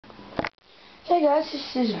Hey guys,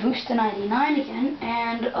 this is Booster99 again,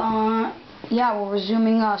 and yeah, we're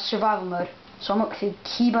resuming survival mode. So I'm up to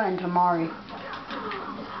Kiba and Tamari.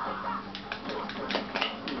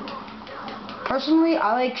 Personally,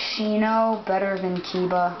 I like Shino better than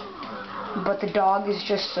Kiba, but the dog is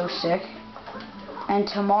just so sick. And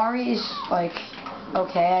Tamari is like,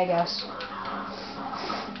 okay, I guess.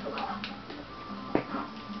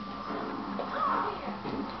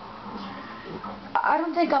 I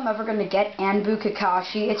don't think I'm ever going to get Anbu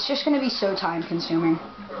Kakashi. It's just going to be so time consuming.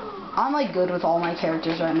 I'm like good with all my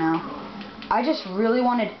characters right now. I just really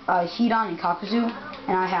wanted Hidan and Kakuzu,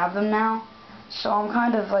 and I have them now. So I'm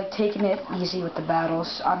kind of like taking it easy with the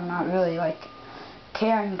battles. I'm not really like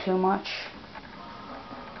caring too much.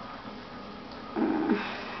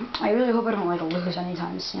 I really hope I don't like lose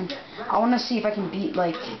anytime soon. I want to see if I can beat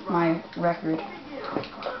like my record.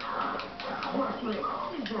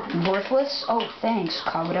 Worthless? Oh, thanks,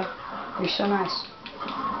 Kabuto. You're so nice.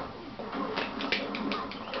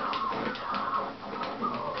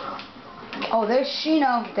 Oh, there's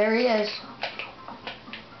Shino. There he is.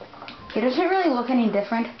 He doesn't really look any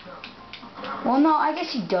different. Well, no, I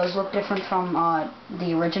guess he does look different from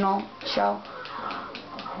the original show.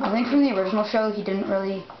 I think from the original show, he didn't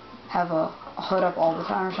really have a hood up all the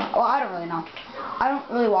time or something. Oh, I don't really know. I don't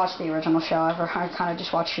really watch the original show ever. I kind of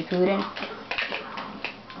just watch Shippuden.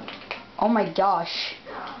 Oh my gosh.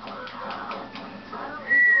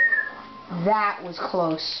 That was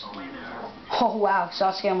close. Oh wow,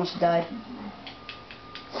 Sasuke almost died.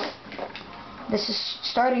 This is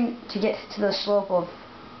starting to get to the slope of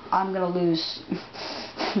I'm gonna lose.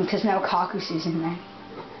 Because now Kakuzu's in there.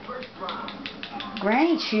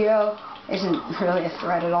 Granny Chio isn't really a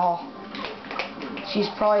threat at all. She's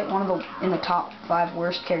probably one of the in the top 5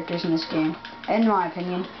 worst characters in this game, in my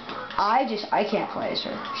opinion. I can't play as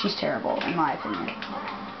her. She's terrible, in my opinion.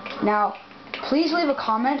 Now, please leave a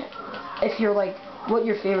comment if you're like, what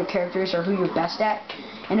your favorite characters or who you're best at.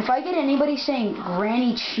 And if I get anybody saying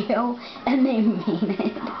Granny Chio and they mean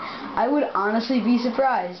it, I would honestly be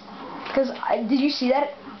surprised. Because, did you see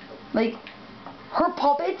that? Like, her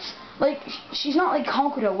puppets, like, she's not like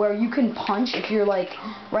Konkudo where you can punch if you're like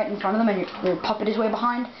right in front of them and your puppet is way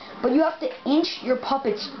behind. But you have to inch your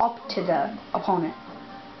puppets up to the opponent.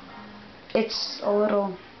 It's a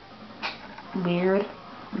little weird,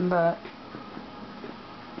 but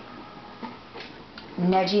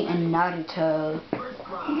Neji and Naruto.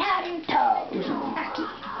 Naruto Uzumaki.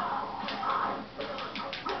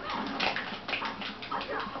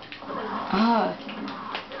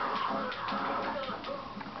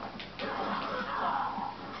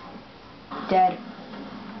 Dead.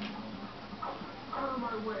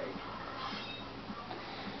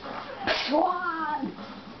 Swan.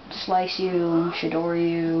 Slice you,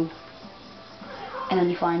 Shidori you, and then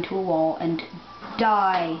you fly into a wall and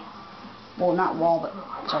die. Well, not wall, but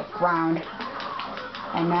it's like ground.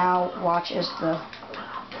 And now watch as the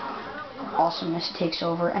awesomeness takes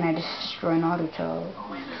over and I destroy Naruto.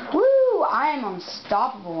 Woo! I am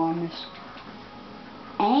unstoppable on this.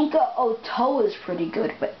 Anko Otoa is pretty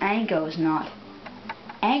good, but Anko is not.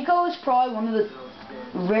 Anko is probably one of the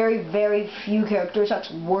very, very few characters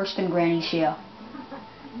that's worse than Granny Chio.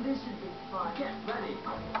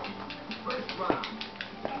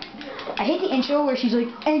 I hate the intro where she's like,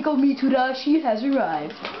 Anko Mitsudashi has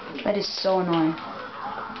arrived. That is so annoying.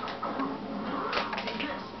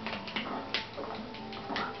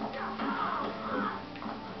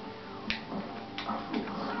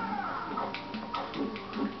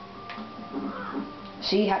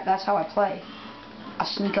 See, that's how I play. I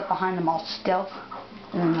sneak up behind them all stealth,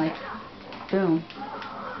 and then like, boom.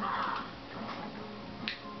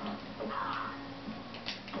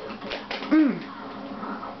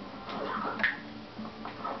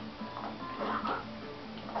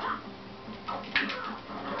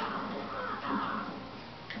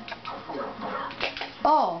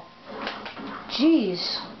 Oh,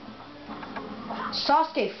 jeez.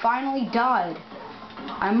 Sasuke finally died.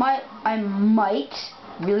 I might,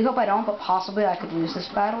 really hope I don't, but possibly I could lose this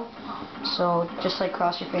battle. So, just like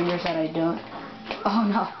cross your fingers that I don't. Oh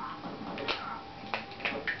no.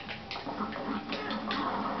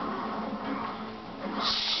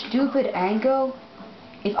 Stupid Anko.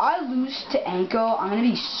 If I lose to Anko, I'm gonna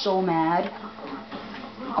be so mad.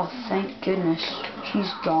 Oh, thank goodness.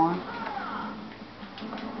 She's gone.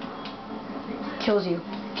 Kills you.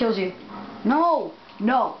 Kills you. No!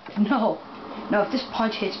 No! No! No, if this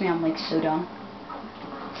punch hits me, I'm like so done.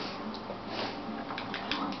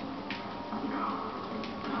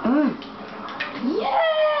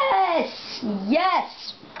 Yes!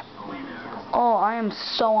 Yes! Oh, I am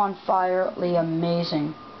so on fire.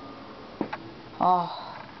 Amazing.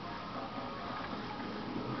 Oh.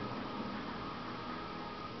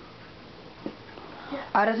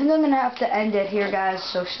 I think I'm going to have to end it here, guys,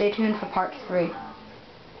 so stay tuned for part 3.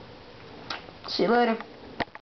 See you later.